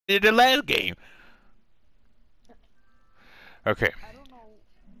in the last game. Okay. I don't know.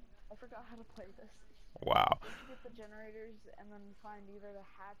 I forgot how to play this. Wow. Did you get the generators and then find either the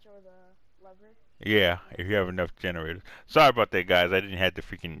hatch or the lever? Yeah, if you have enough generators. Sorry about that, guys. I didn't have the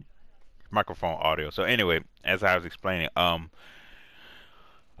freaking microphone audio. So anyway, as I was explaining, I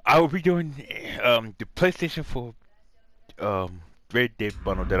will be doing the PlayStation 4 Red Dead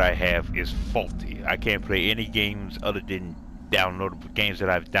bundle that I have is faulty. I can't play any games other than downloadable games that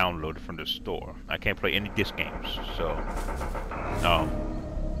I've downloaded from the store. I can't play any disc games. So um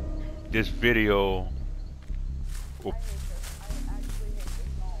this video will I actually hate this.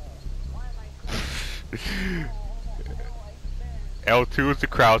 No. Why am I crouching? No, no, L2 is the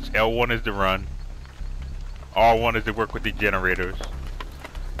crouch, L1 is the run, R1 is to work with the generators,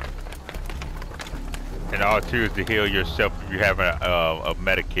 and R2 is to heal yourself if you have a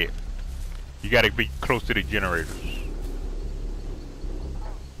medikit. You gotta be close to the generators.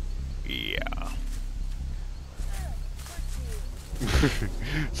 Yeah.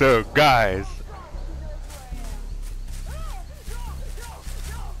 So guys,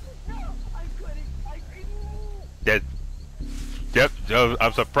 that yep,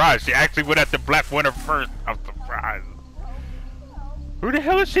 I'm surprised. She actually went at the Black Winter first. I'm surprised. Who the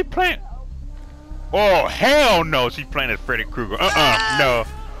hell is she playing? Oh hell no, she's playing as Freddy Krueger. No.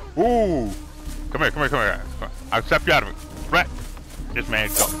 Ooh. Come here, come here, come here. I'll step you out of it. Black. This man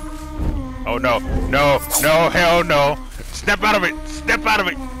go. Oh no, no, no, hell no. Step out of it. Step out of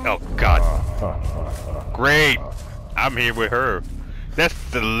it. Oh god. Great. I'm here with her. That's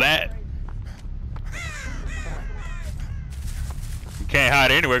the last. You can't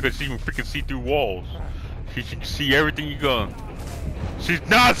hide anywhere because she can freaking see through walls. She can see everything you're going. She's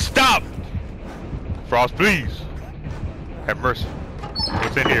non-stop. Frost, please. Have mercy.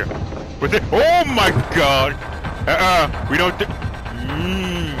 What's in here? What's it? Oh my god. We don't do.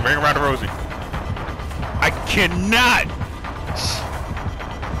 Bring around to Rosie. I cannot.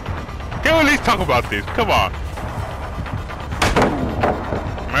 Can we at least talk about this? Come on.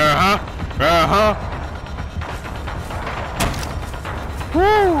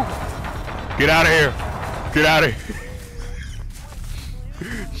 Woo! Get out of here. Get out of here.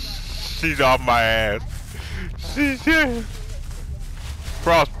 She's on my ass. She's here.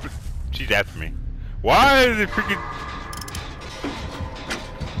 Frost, she's after me. Why is it freaking...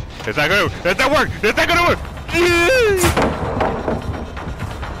 That's not gonna work. That's not work. That's not gonna work.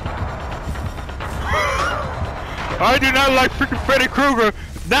 I do not like freaking Freddy Krueger.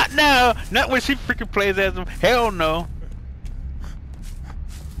 Not now. Not when she freaking plays as him. Hell no.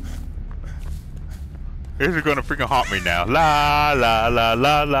 This is gonna freaking haunt me now. La la la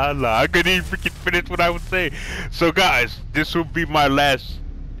la la la. I couldn't even freaking finish what I would say. So guys, this will be my last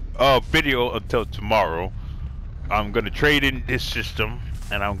video until tomorrow. I'm gonna trade in this system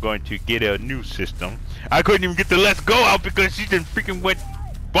and I'm going to get a new system. I couldn't even get the Let's Go out because she didn't freaking went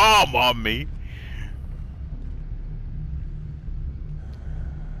bomb on me.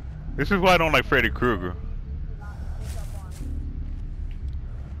 This is why I don't like Freddy Krueger.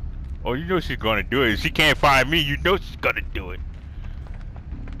 Oh, you know she's gonna do it. If she can't find me, you know she's gonna do it.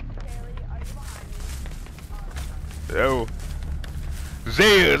 Oh.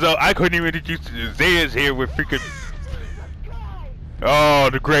 Zaya's, I couldn't even introduce Zaya's here with freaking... Oh,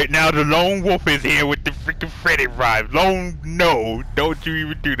 the great, now the Lone Wolf is here with the freaking Freddy vibe. Lone, no, don't you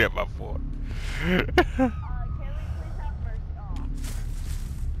even do that, my boy.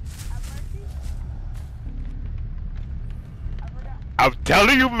 I'm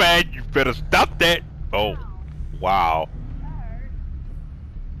telling you, man, you better stop that. Oh, wow.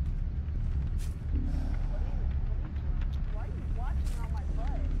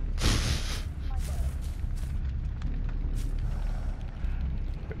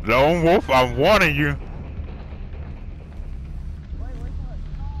 Lone Wolf, I'm warning you.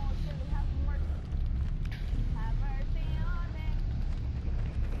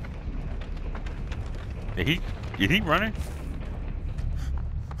 Is he running?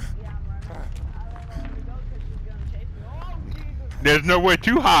 There's nowhere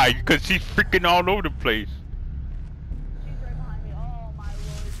to hide because she's freaking all over the place. She's right behind me. Oh my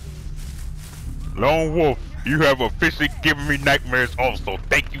lord. Lone Wolf, you have officially given me nightmares also.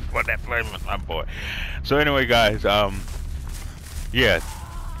 Thank you for that flavor, my boy. So anyway, guys, yeah.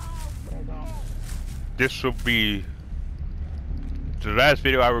 This will be the last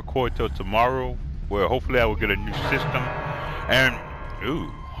video I record till tomorrow, where hopefully I will get a new system. And, ooh,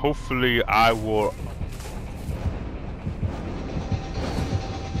 hopefully I will...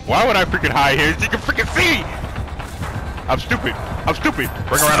 Why would I freaking hide here? You can freaking see! I'm stupid. I'm stupid.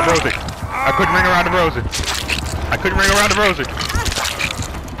 Ring around the Rosie. I couldn't ring around the Rosie. I couldn't ring around the Rosie.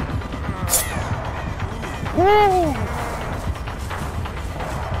 Woo!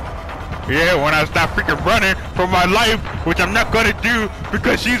 Yeah, when I stop freaking running for my life, which I'm not gonna do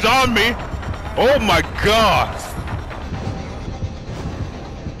because she's on me. Oh my god!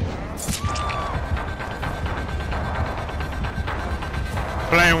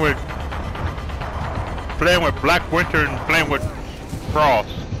 Playing with Black Winter and playing with Frost.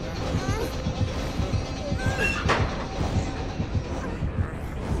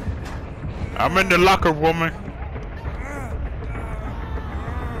 I'm in the locker, woman.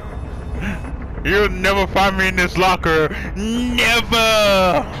 You'll never find me in this locker.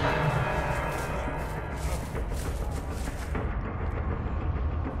 Never!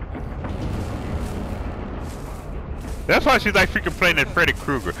 That's why she's like freaking playing at Freddy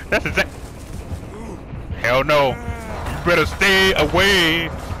Krueger. That's exact. Hell no. You better stay away.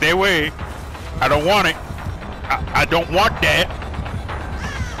 Stay away. I don't want it. I don't want that.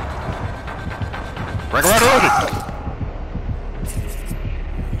 Bring her right on it.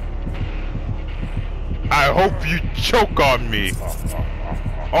 I hope you choke on me.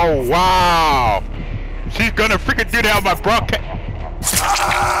 Oh wow. She's gonna freaking do that on my broadcast.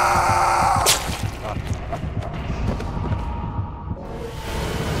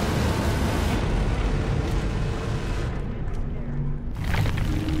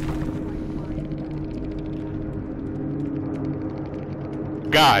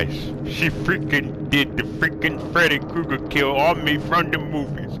 Guys, she freaking did the freaking Freddy Krueger kill on me from the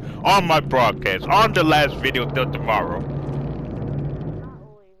movies, on my broadcast, on the last video till tomorrow. I'm not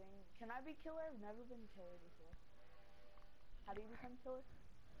leaving. Can I be killer? I've never been killer before. How do you become killer?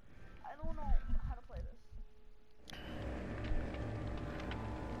 I don't know how to play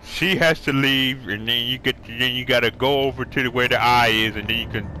this. She has to leave, and then you gotta go over to where the eye is, and then you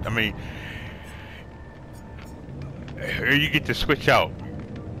can, I mean, or you get to switch out.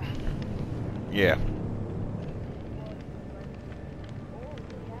 Yeah.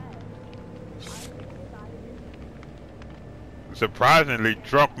 Surprisingly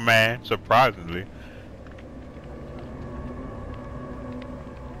drunk, man. Surprisingly.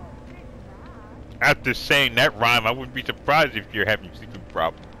 After saying that rhyme, I wouldn't be surprised if you're having sleeping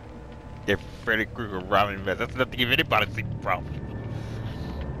problems. If Freddy Krueger rhyming mess, that's enough to give anybody sleeping problems.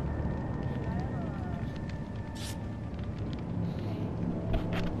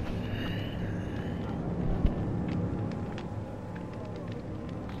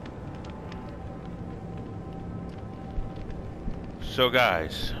 So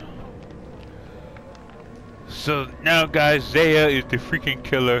guys, now guys, Zaya is the freaking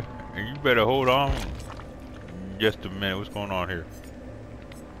killer, and you better hold on just a minute. What's going on here?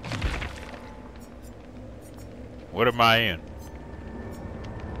 What am I in?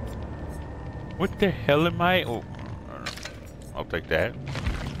 What the hell am I? Oh, I'll take that.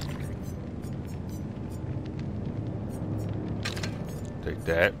 Take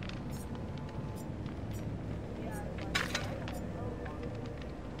that.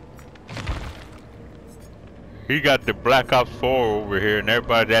 He got the Black Ops 4 over here, and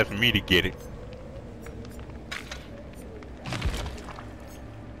everybody's asking me to get it.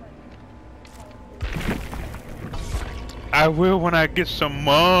 I will when I get some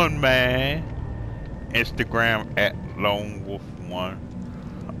money, man. Instagram at Lone Wolf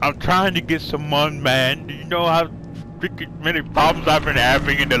 1. I'm trying to get some money, man. Do you know how freaking many problems I've been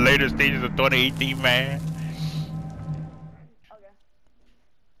having in the later stages of 2018, man?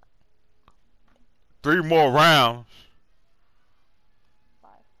 3 more rounds.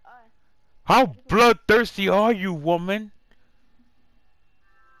 5. How bloodthirsty are you, woman?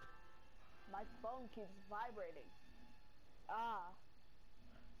 My phone keeps vibrating.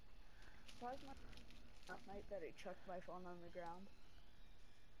 Surprised last night that he chucked my phone on the ground.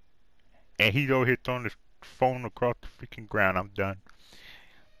 And he's over here throwing his phone across the freaking ground. I'm done.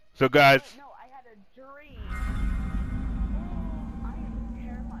 So guys. Wait, no, I had a dream. I am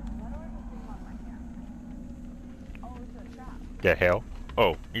terrified. Why do I have a thing on my hand? Oh, it's a trap. The hell?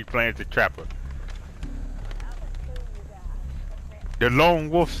 Oh, he's playing as a trapper. I'm gonna kill you guys. The Lone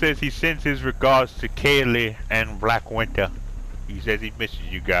Wolf says he sends his regards to Kaylee and Black Winter. He says he misses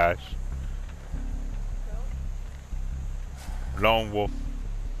you guys. Lone Wolf.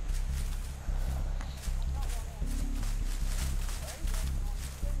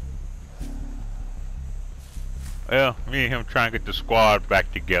 Well, me and him trying to get the squad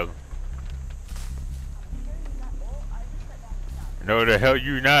back together. No, the hell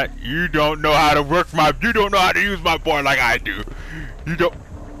you not. You don't know how to work my. You don't know how to use my board like I do. You don't.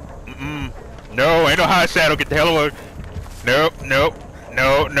 No, ain't no high saddle. Get the hell away. Nope, nope,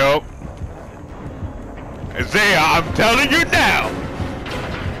 no, nope. Isaiah, I'm telling you now.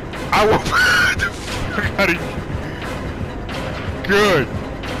 I will. I gotta... Good.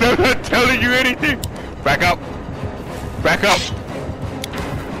 I'm not telling you anything. Back up. Back up.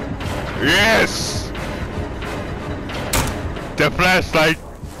 Yes. The flashlight.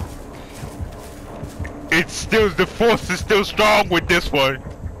 It's still, the force is still strong with this one.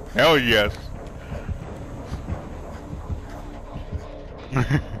 Hell yes.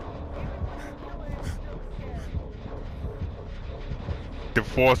 The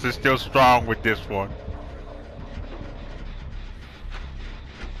force is still strong with this one.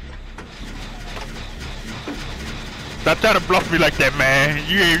 Stop trying to bluff me like that, man.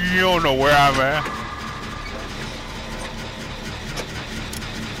 You don't know where I'm at.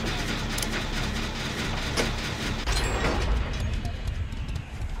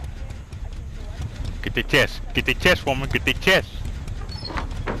 Get the chest. Get the chest, woman. Get the chest.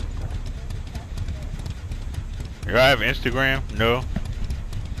 You have Instagram? No.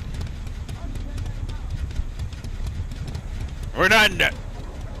 We're not in that.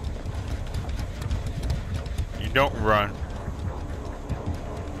 You don't run.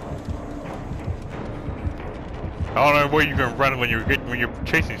 I don't know where you can run when you're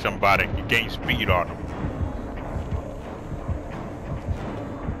chasing somebody. You gain speed on them.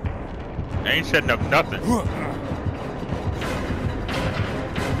 I ain't setting up nothing.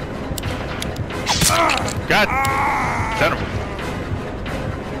 God, son of a...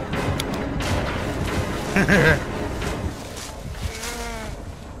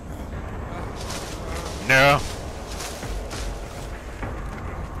 No.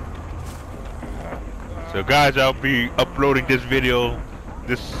 So guys, I'll be uploading this video.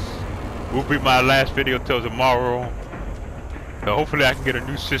 This will be my last video till tomorrow. So hopefully I can get a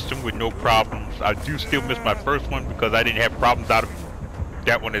new system with no problems. I do still miss my first one because I didn't have problems out of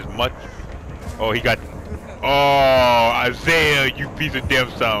that one as much. Oh, he got... Oh, Isaiah, you piece of damn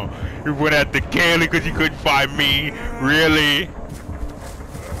son. You went after Kaylee because you couldn't find me. Really?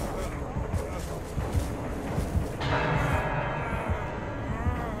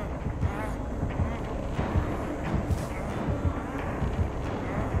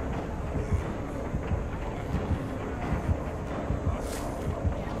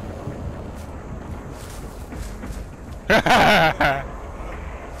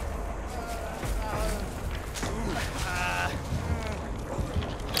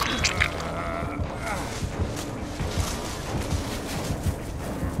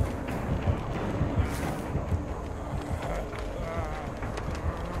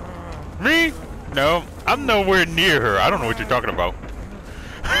 Me? No, I'm nowhere near her. I don't know what you're talking about.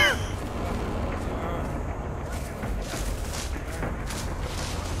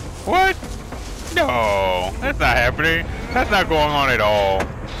 What? No, that's not happening. That's not going on at all.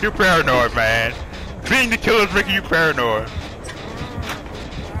 You're paranoid, man. Being the killer's making you paranoid.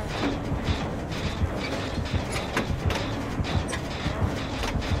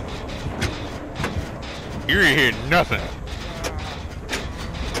 You ain't hear nothing.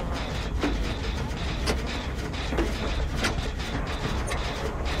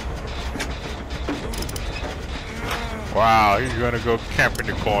 Wow, he's gonna go camp in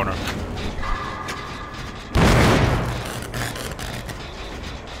the corner.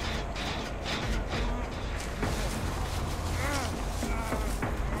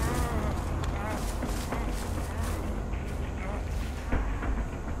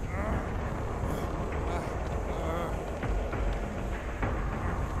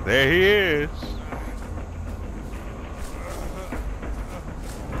 There he is.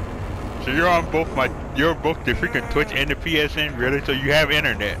 So you're on both the freaking Twitch and the PSN, really? So you have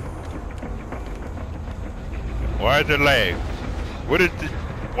internet. Why is it lag?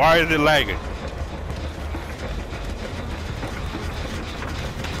 Why is it lagging?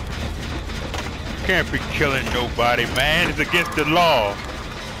 You can't be killing nobody, man. It's against the law.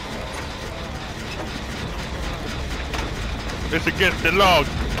 It's against the law.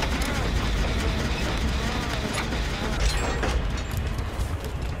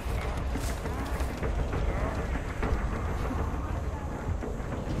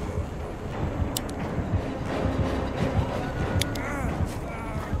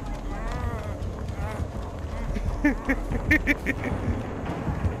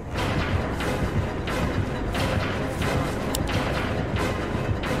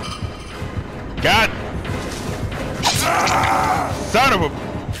 God! Son of a...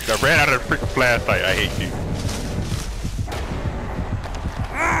 I ran out of the freaking flashlight. I hate you.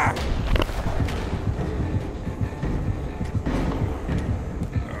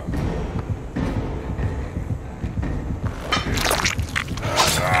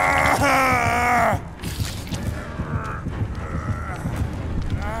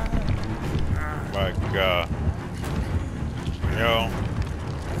 my God. Yo.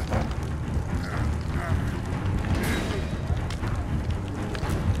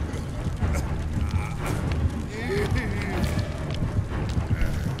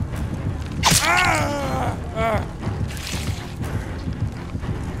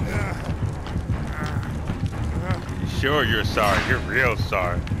 Sure, you're sorry. You're real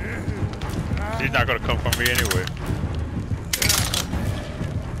sorry. She's not gonna come for me anyway.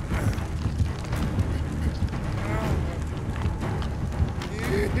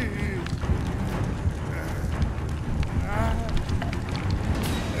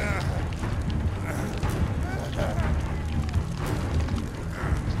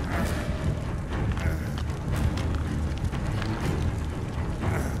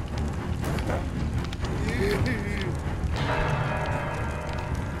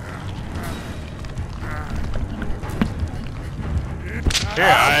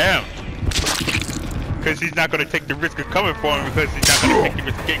 Yeah, I am. Because he's not going to take the risk of coming for him because he's not going to take the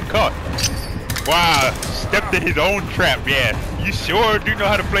risk of getting caught. Wow, stepped in his own trap, yeah. You sure do know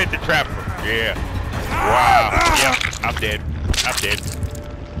how to play the trapper. Yeah. Wow. Yep, I'm dead. I'm dead.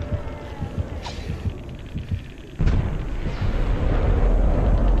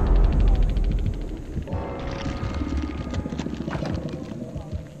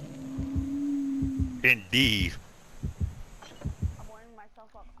 Indeed.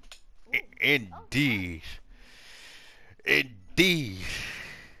 Indeed. Indeed.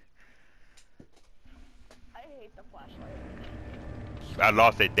 I hate the flashlight. I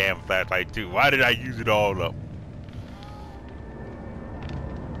lost that damn flashlight too. Why did I use it all up?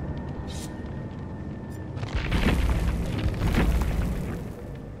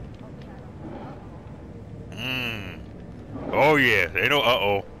 Oh yeah, ain't no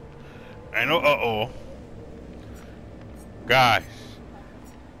uh-oh. Ain't no uh-oh. Guys,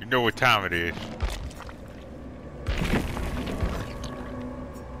 you know what time it is.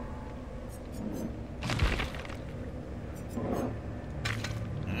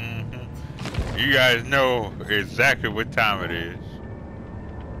 You guys know exactly what time it is.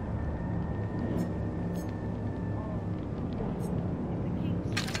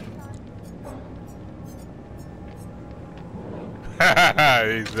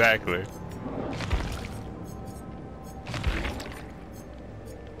 Exactly.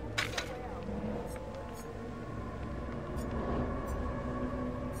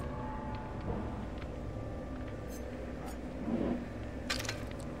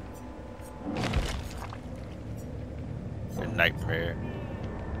 A nightmare.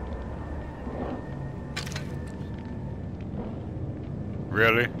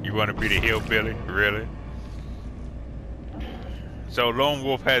 Really? You want to be the hillbilly? Really? So Lone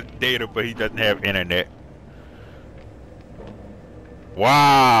Wolf has data, but he doesn't have internet.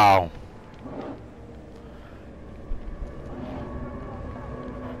 Wow.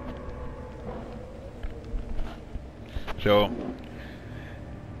 So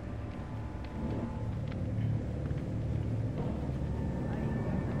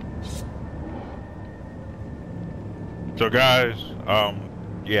guys,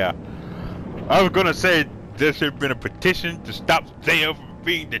 yeah. I was gonna say there should have been a petition to stop Zaya from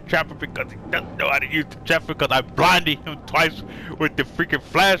being the trapper because he doesn't know how to use the trapper because I blinded him twice with the freaking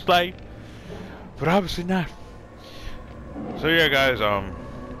flashlight. But obviously not. So yeah guys,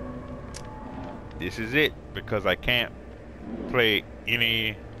 this is it because I can't play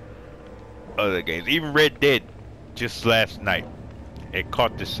any other games. Even Red Dead just last night, it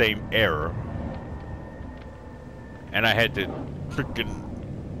caught the same error. And I had to freaking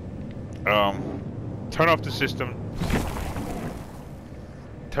turn off the system,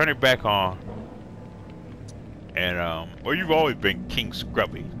 turn it back on, and well, you've always been King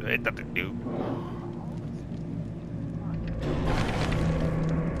Scrubby. So it had nothing to do.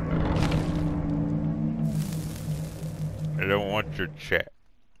 I don't want your chat.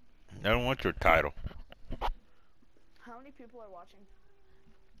 I don't want your title. How many people are watching?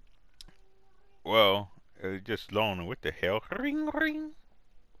 Well, just lonely. What the hell? Ring ring.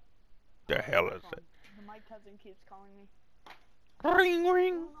 The hell is it? My cousin keeps calling me. Ring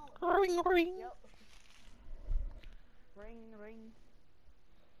ring. Ring ring. Yep. Ring ring.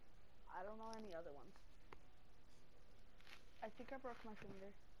 I don't know any other ones. I think I broke my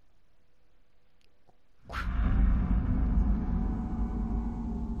finger.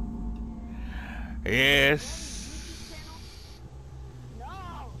 Yes.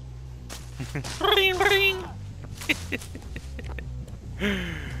 No. Ring ring.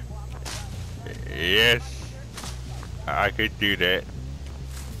 Yes, I could do that.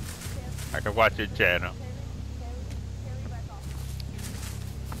 I can watch your channel.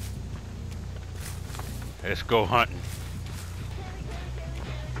 Let's go hunting.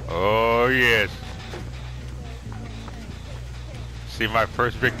 Oh yes. See my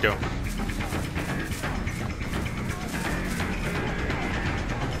first victim.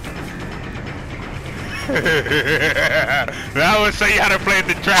 Now I'm gonna show you how to play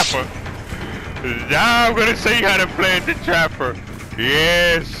the trapper. Now I'm gonna show you how to play the trapper.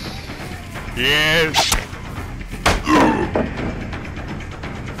 Yes. Yes.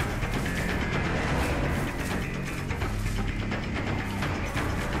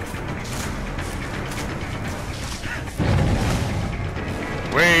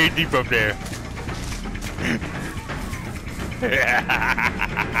 Way deep up there.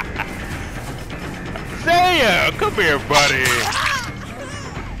 Zaya, come here, buddy.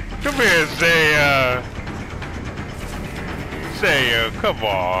 Come here, Zaya. Zaya, come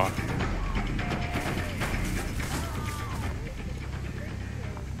on.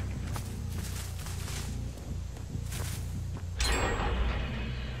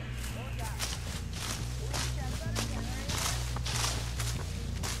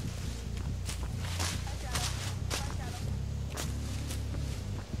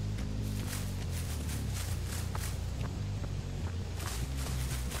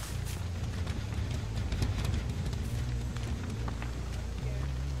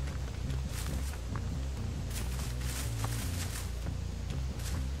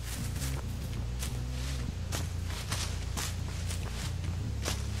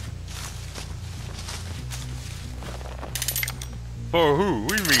 For who?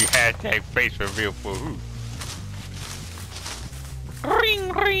 We mean hashtag face reveal for who? Ring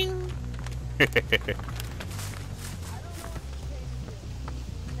ring. Why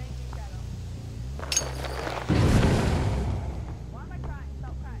am I crying?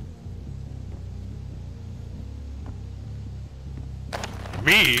 Stop crying.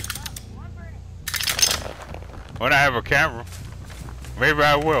 Me? When I have a camera. Maybe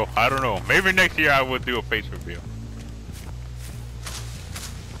I will. I don't know. Maybe next year I will do a face reveal.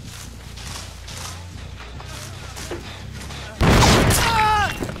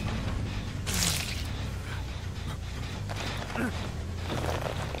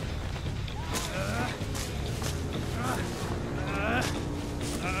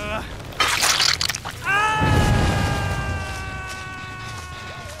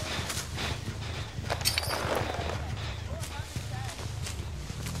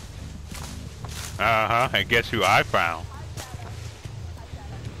 Uh-huh, and guess who I found?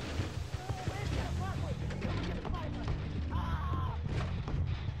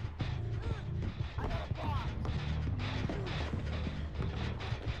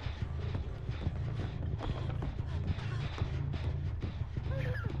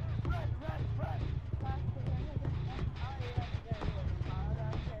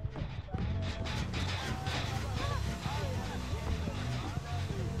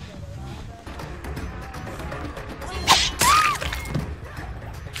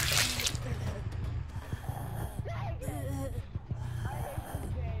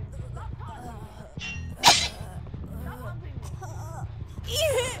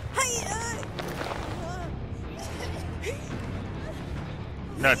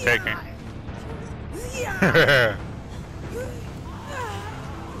 Not taking.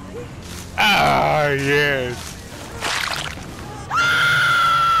 Ah, yes.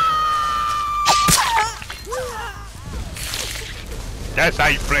 That's how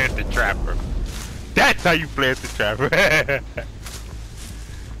you play at the trapper. That's how you play at the trapper.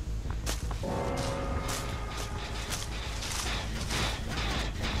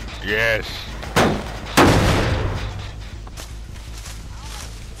 Yes.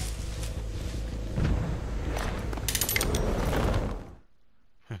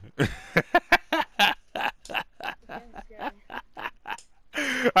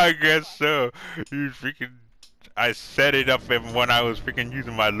 I guess so. You freaking... I set it up and when I was freaking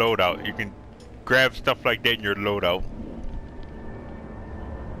using my loadout. You can grab stuff like that in your loadout.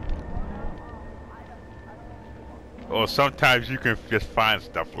 Or sometimes you can just find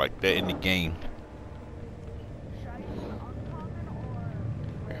stuff like that in the game.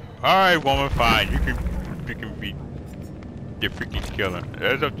 Alright, woman, fine. You can be the freaking killer.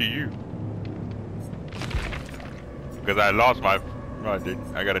 That's up to you. Because I lost my... No, I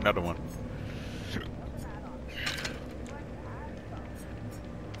didn't. I got another one.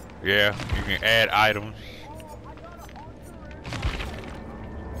 Yeah, you can add items.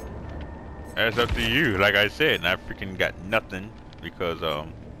 That's up to you. Like I said, and I freaking got nothing because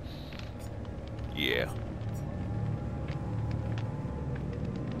yeah.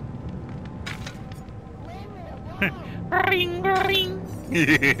 Ring ring.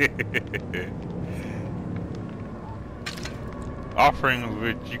 offerings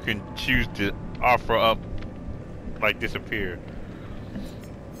which you can choose to offer up, like disappear.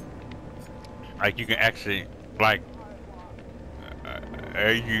 Like you can actually, like,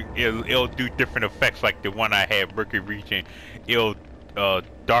 it'll do different effects. Like the one I had, Mercury Region, it'll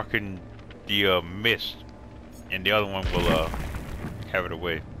darken the mist, and the other one will have it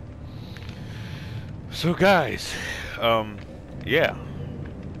away. So guys, yeah,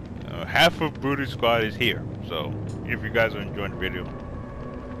 half of Broody Squad is here. So if you guys are enjoying the video,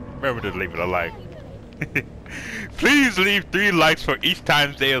 remember to leave it a like. Please leave 3 likes for each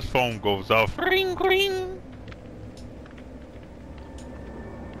time Zaya's phone goes off. Ring ring.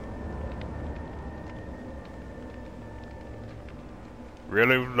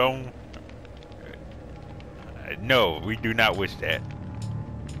 Really long? No, we do not wish that.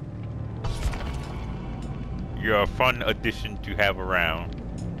 You're a fun addition to have around.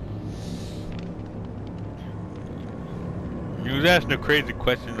 He was asking a crazy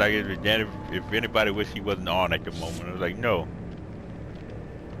question like if anybody wished he wasn't on at the moment. I was like, no.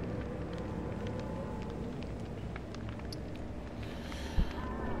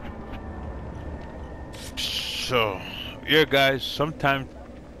 So, yeah guys, sometime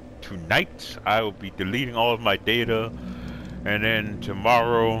tonight I will be deleting all of my data, and then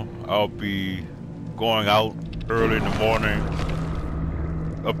tomorrow I'll be going out early in the morning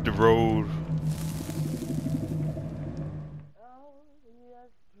up the road.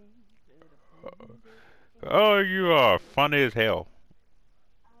 Oh, you are funny as hell.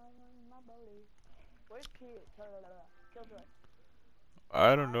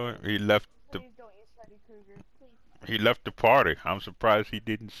 I don't know. He left the party. I'm surprised he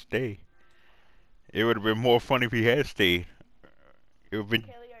didn't stay. It would have been more funny if he had stayed. It would have been.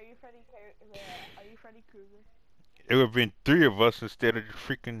 Kaylee, are you Freddy Krueger? It would have been 3 of us instead of the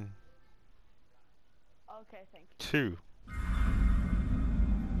freaking. Okay, thank you. 2.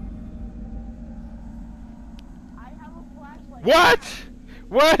 What?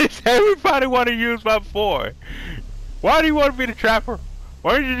 What does everybody want to use my for? Why do you want to be the trapper?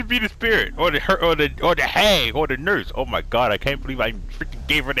 Why don't you just be the spirit, or the hag, or the nurse? Oh my god, I can't believe I freaking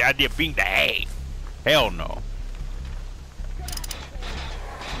gave her the idea of being the hag. Hell no.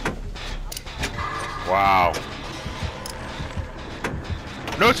 Wow.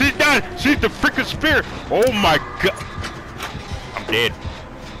 No, she's not. She's the freaking spirit. Oh my god. I'm dead.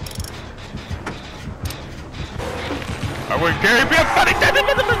 I wouldn't care if be funny.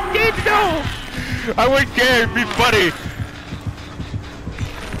 No. I wouldn't care if be funny.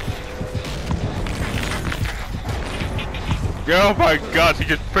 Oh my god, she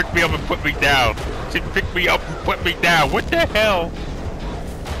just picked me up and put me down. She picked me up and put me down. What the hell?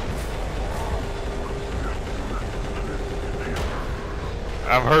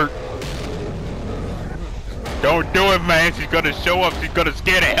 I'm hurt. Don't do it, man. She's gonna show up. She's gonna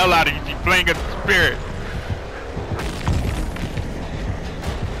scare the hell out of you. She's playing a spirit.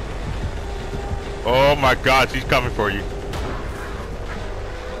 Oh my god, she's coming for you.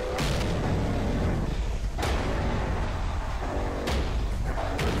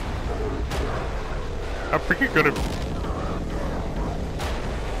 I'm freaking gonna...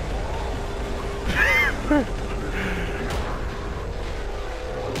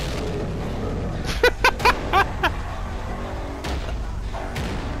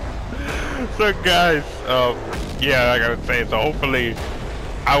 So guys, yeah, like I was saying, so hopefully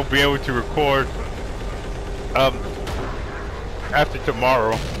I'll be able to record after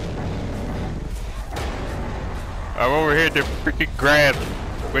tomorrow. I'm over here in the freaking grass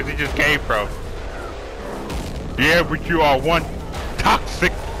where he just came from. Yeah, but you are one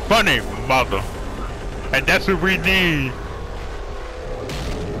toxic funny mother, and that's what we need.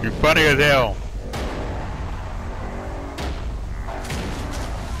 You funny as hell.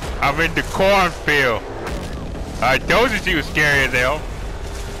 I'm in the cornfield. I told you she was scary as hell.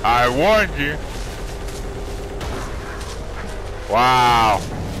 I warned you. Wow.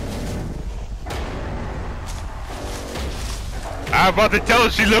 I was about to tell her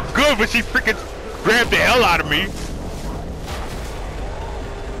she looked good, but she freaking grabbed the hell out of me.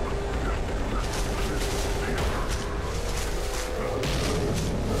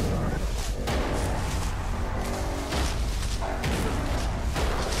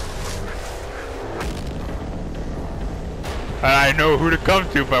 And I know who to come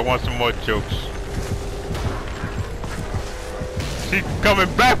to if I want some more jokes. She's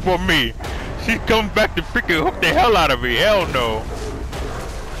coming back for me. She's coming back to freaking hook the hell out of me. Hell no.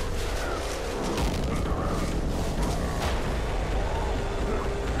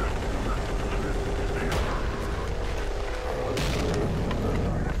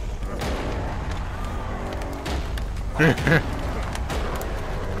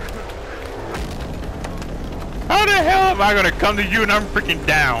 hell am I gonna come to you and I'm freaking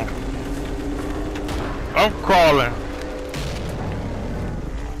down? I'm crawling.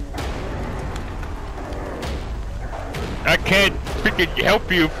 I can't freaking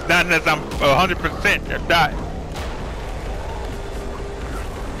help you not unless I'm 100% or not.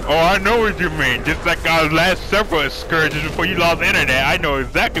 Oh, I know what you mean. Just like our last several excursions before you lost internet, I know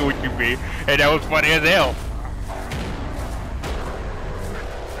exactly what you mean. And that was funny as hell.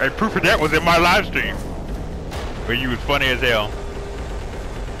 And proof of that was in my live stream. But you was funny as hell.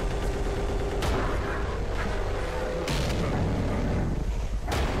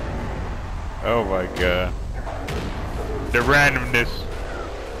 Oh my god. The randomness.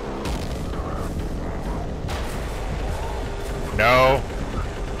 No.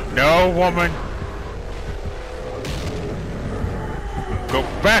 No, woman. Go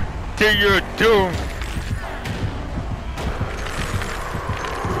back to your doom.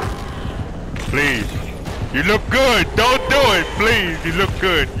 Please. You look good. Don't do it. Please. You look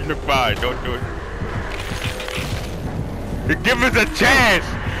good. You look fine. Don't do it. Give us a chance.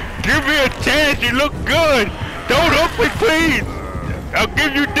 Give me a chance. You look good. Don't hook me, please. I'll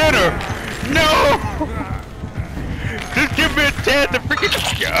give you dinner. No. Just give me a chance to freaking...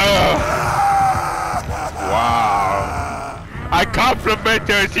 Wow. I compliment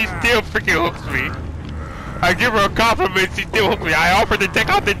her and she still freaking hooks me. I give her a compliment, she still hooks me. I offer to take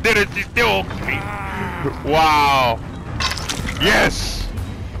out the dinner, she still hooks me. Wow. Yes.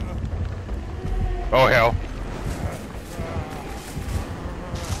 Oh hell.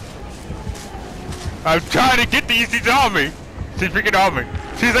 I'm trying to get these, she's on me. She's freaking on me.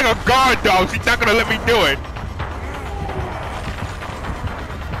 She's like a guard dog, she's not gonna let me do it.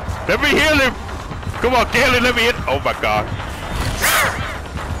 Let me heal him! Come on, Kelly, let me hit. Oh my god.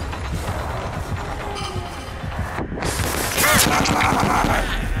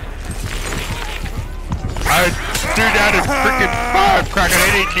 I threw down his freaking firecracker,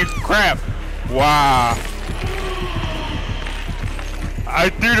 they didn't do crap. Wow. I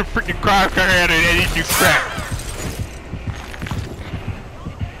threw the freaking firecracker at it, they didn't do crap.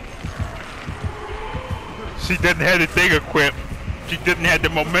 She doesn't have the thing equipped. She didn't have the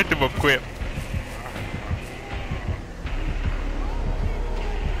momentum equipped.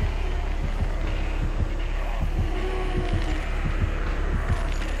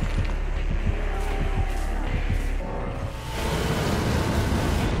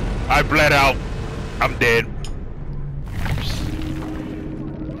 I bled out. I'm dead.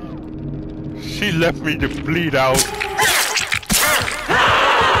 She left me to bleed out.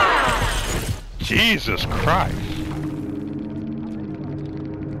 Jesus Christ.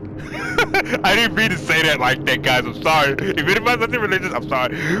 I didn't mean to say that like that, guys. I'm sorry. If anybody's not religious, I'm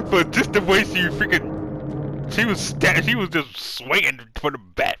sorry. But just the way she freaking, she was just swinging for the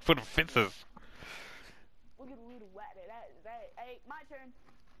fences. Look at the little wet. Hey, my turn.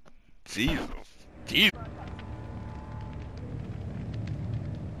 Jesus.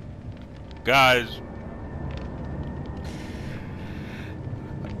 Guys.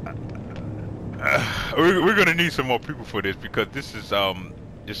 We're gonna need some more people for this because this is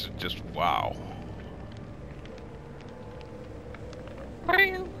just wow. What's my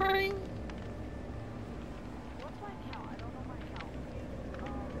count? I don't know my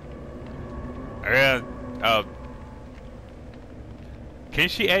count. Can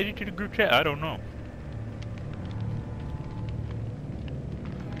she add you to the group chat? I don't know.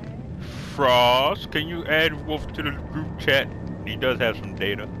 Frost, can you add Wolf to the group chat? He does have some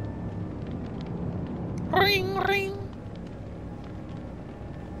data. Ring, ring.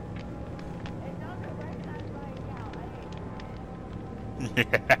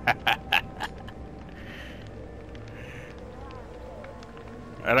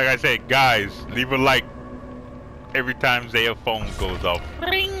 And like I said, guys, leave a like every time Zaya's phone goes off.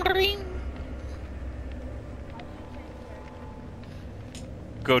 Ring, ring.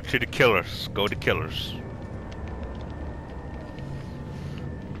 Go to the killers. Go to killers.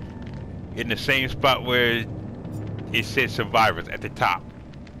 In the same spot where it says survivors at the top.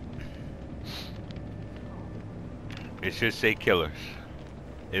 It should say killers.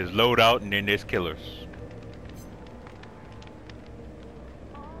 There's loadout and then there's killers.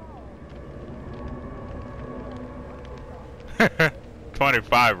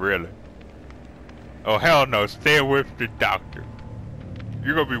 25, really? Oh hell no! Stay away from the doctor.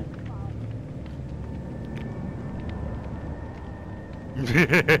 You're gonna be.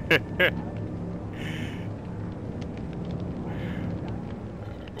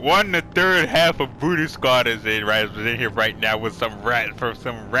 1/3 half of Booty Squad is in here right now with some for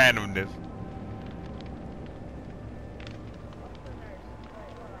some randomness.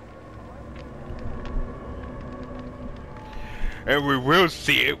 And we will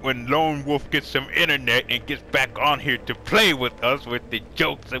see it when Lone Wolf gets some internet and gets back on here to play with us with the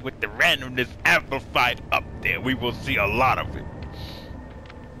jokes and with the randomness amplified up there. We will see a lot of it.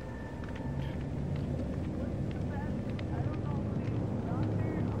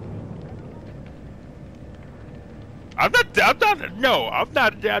 I'm not, no,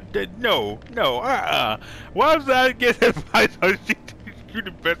 Why was I getting advice on who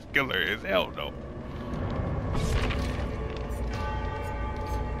the best killer is? Hell no.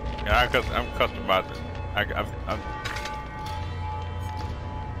 Yeah, I'm customizing.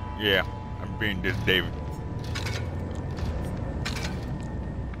 Yeah, I'm being this David.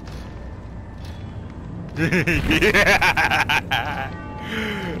 Yeah.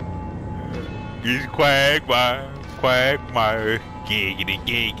 He's Quagmire, giggity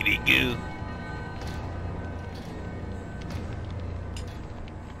giggity goo.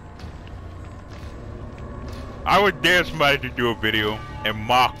 I would dare somebody to do a video and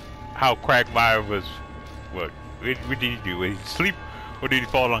mock how Quagmire was. What did he do? Did he sleep or did he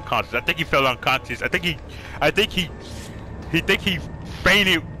fall unconscious? I think he fell unconscious. I think he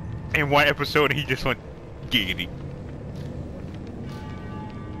fainted in one episode and he just went giggity.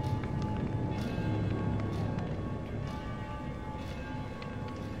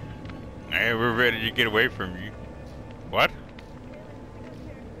 Hey, we're ready to get away from you. What?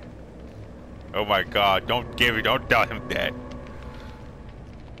 Oh my God! Don't tell him that.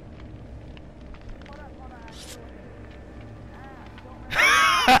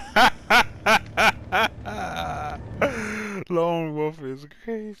 Lone Wolf is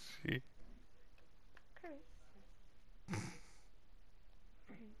crazy.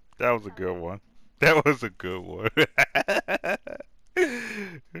 That was a good one. That was a good one.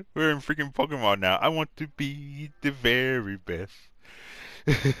 We're in freaking Pokemon now. I want to be the very best.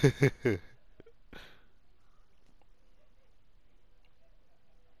 What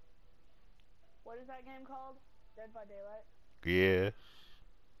is that game called? Dead by Daylight? Yes.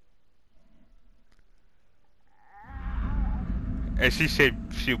 And she said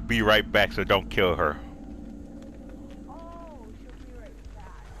she'll be right back, so don't kill her. Oh, she'll be right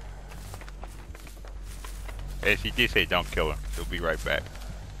back. And she did say don't kill her. She'll be right back.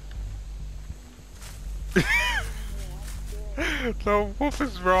 The wolf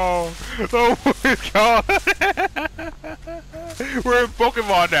is wrong. The wolf is gone. We're in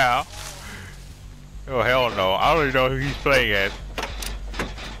Pokemon now. Oh hell no. I don't even know who he's playing as.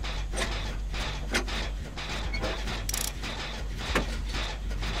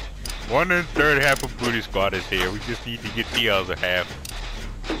 One and third half of Booty Squad is here. We just need to get the other half.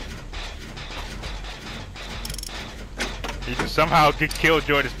 Need to somehow get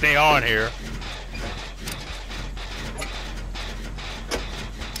Killjoy to stay on here.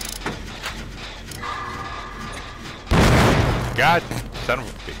 God, son of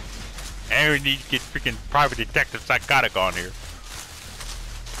a bitch. And we need to get freaking Private Detective Psychotic on here.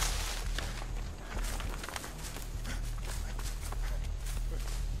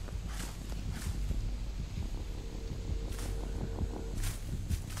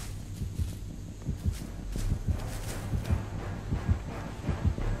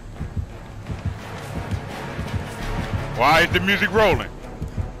 Why is the music rolling?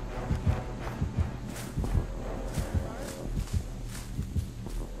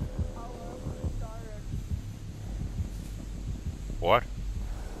 What?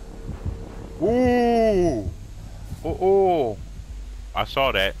 Ooh! Oh! I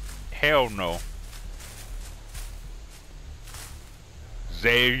saw that. Hell no.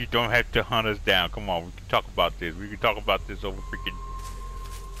 Zay, you don't have to hunt us down. Come on, we can talk about this. We can talk about this over freaking...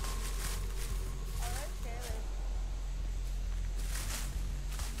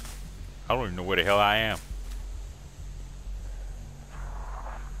 I don't even know where the hell I am.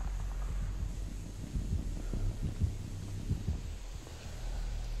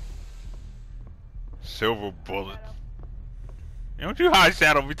 Silver bullets. Don't you high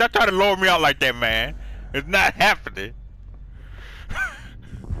shadow me. Stop trying to lower me out like that, man. It's not happening.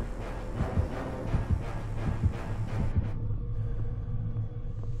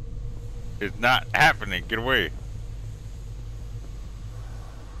 It's not happening. Get away.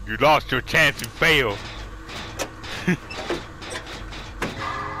 You lost your chance and failed.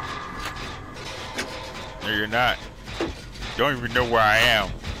 No, you're not. You don't even know where I am.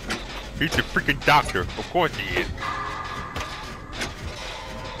 He's the freaking doctor. Of course he is.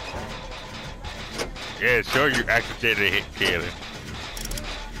 Yeah, sure you accidentally hit Kaylee.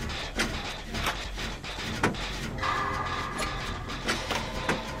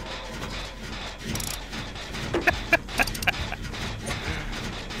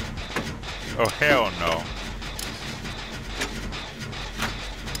 Oh hell no.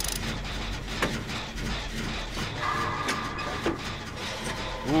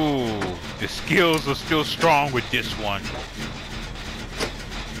 Ooh, the skills are still strong with this one.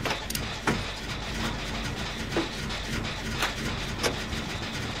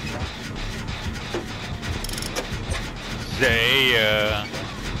 Zaya.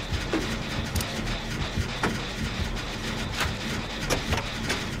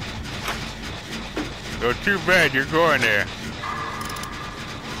 Oh, too bad you're going there.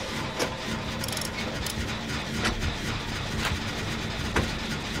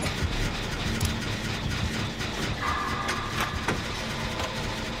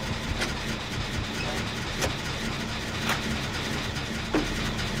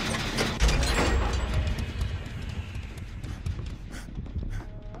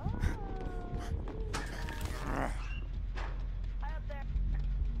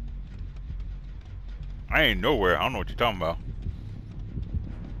 I ain't nowhere. I don't know what you're talking about.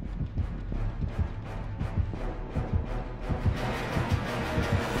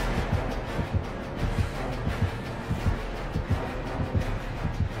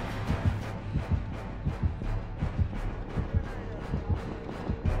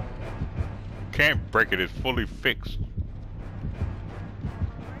 Can't break it. It's fully fixed.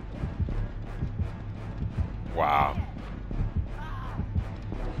 Wow.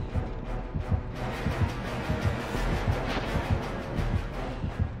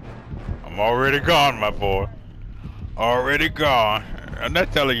 I'm already gone, my boy. Already gone. I'm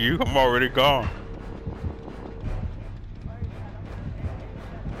not telling you, I'm already gone.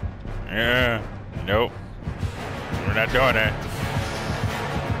 Yeah. Nope. We're not doing that.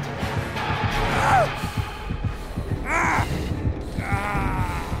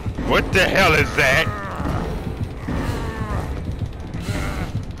 What the hell is that?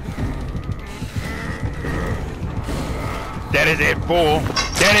 That is a bull.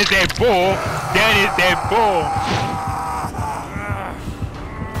 That is a bull. That is a bull.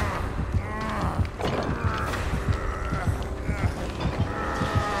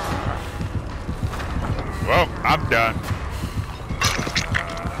 Well, I'm done.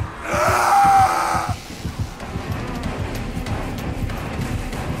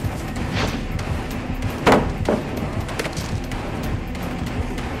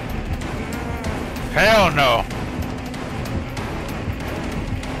 Hell no.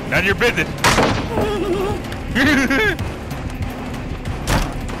 None of your business.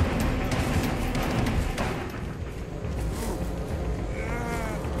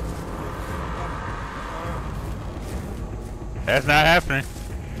 That's not happening.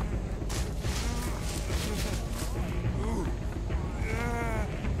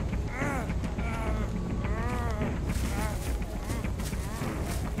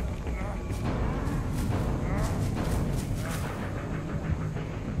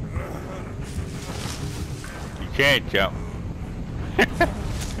 Can't jump.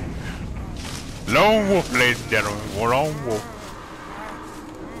 Lone wolf, ladies and gentlemen. Lone wolf.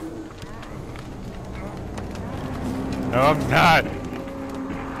 No, I'm not.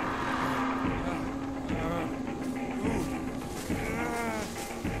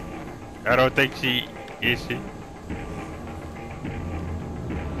 I don't think she is. She?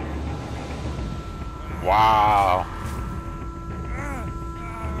 Wow.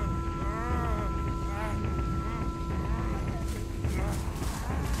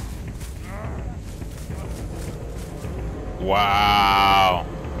 Wow.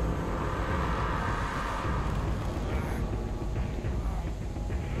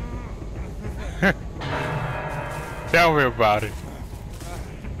 Tell me about it.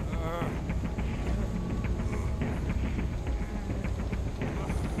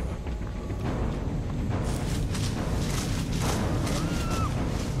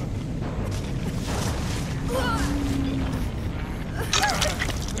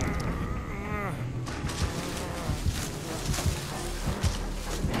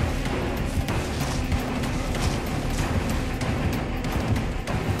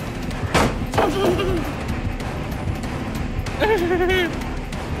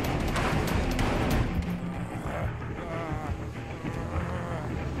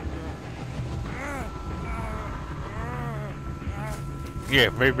 Yeah,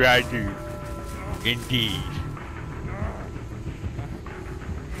 maybe I do. Indeed.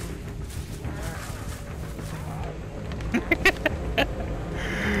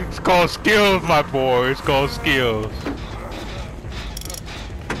 It's called skills, my boy. It's called skills.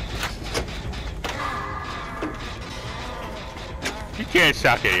 You can't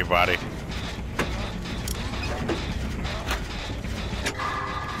shock anybody.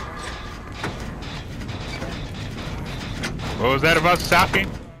 What was that about shocking?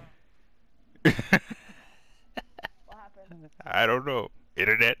 What happened? I don't know.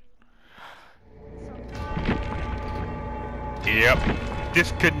 Internet. Yep.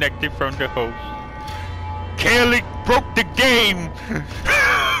 Disconnected from the host. Kaylee broke the game.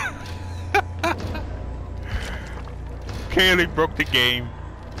 Kaylee broke the game.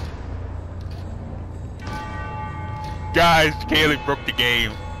 Guys, Kaylee broke the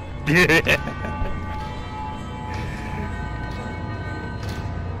game.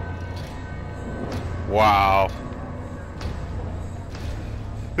 Wow.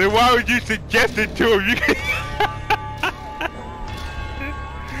 Then why would you suggest it to him?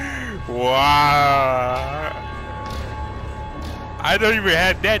 Wow. I don't even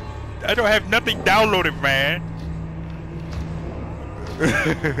have that. I don't have nothing downloaded, man.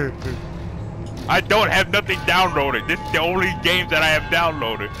 I don't have nothing downloaded. This is the only games that I have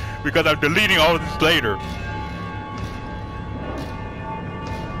downloaded because I'm deleting all of this later.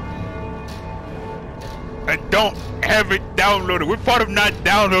 I don't have it downloaded. What part of not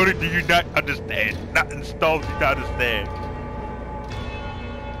downloaded do you not understand? Not installed, you not understand.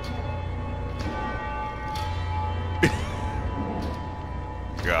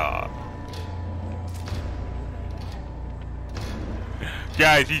 God.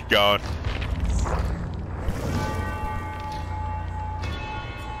 Guys, he's gone.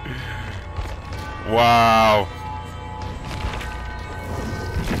 Wow.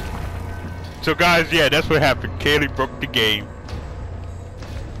 So guys, yeah, that's what happened. Kaylee broke the game.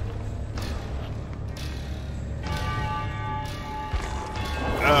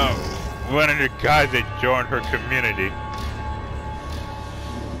 One of the guys that joined her community.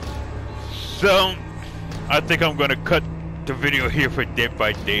 So, I think I'm gonna cut the video here for Dead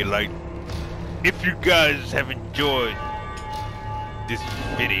by Daylight. If you guys have enjoyed this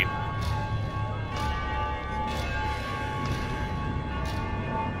video,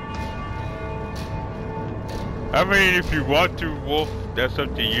 I mean, if you want to, Wolf, that's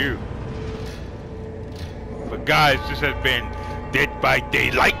up to you. But guys, this has been Dead by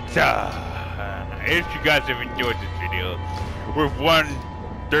Daylight. If you guys have enjoyed this video, with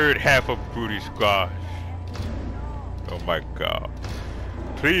 1/3 half of Booty Squash. Oh my God.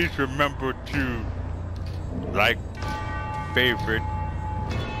 Please remember to like, favorite,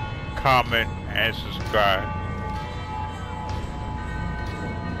 comment, and subscribe.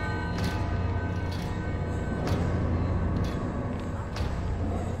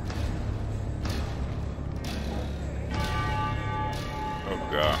 Oh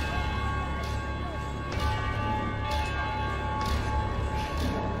God.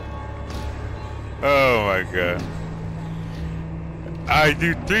 Oh my God. I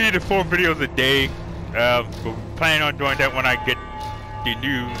do 3 to 4 videos a day. But we plan on doing that when I get the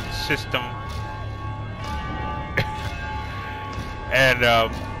new system. And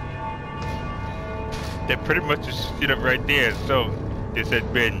that pretty much just it up right there. So this has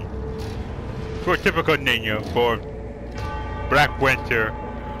been for Typical Ninja, for Black Winter,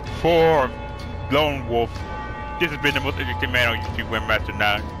 for Lone Wolf. This has been the most interesting man on YouTube, Webmaster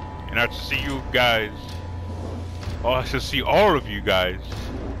 9. And I shall see you guys, or I shall see all of you guys,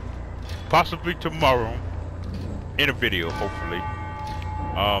 possibly tomorrow, in a video, hopefully.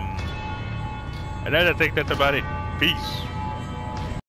 And then I think that's about it. Peace.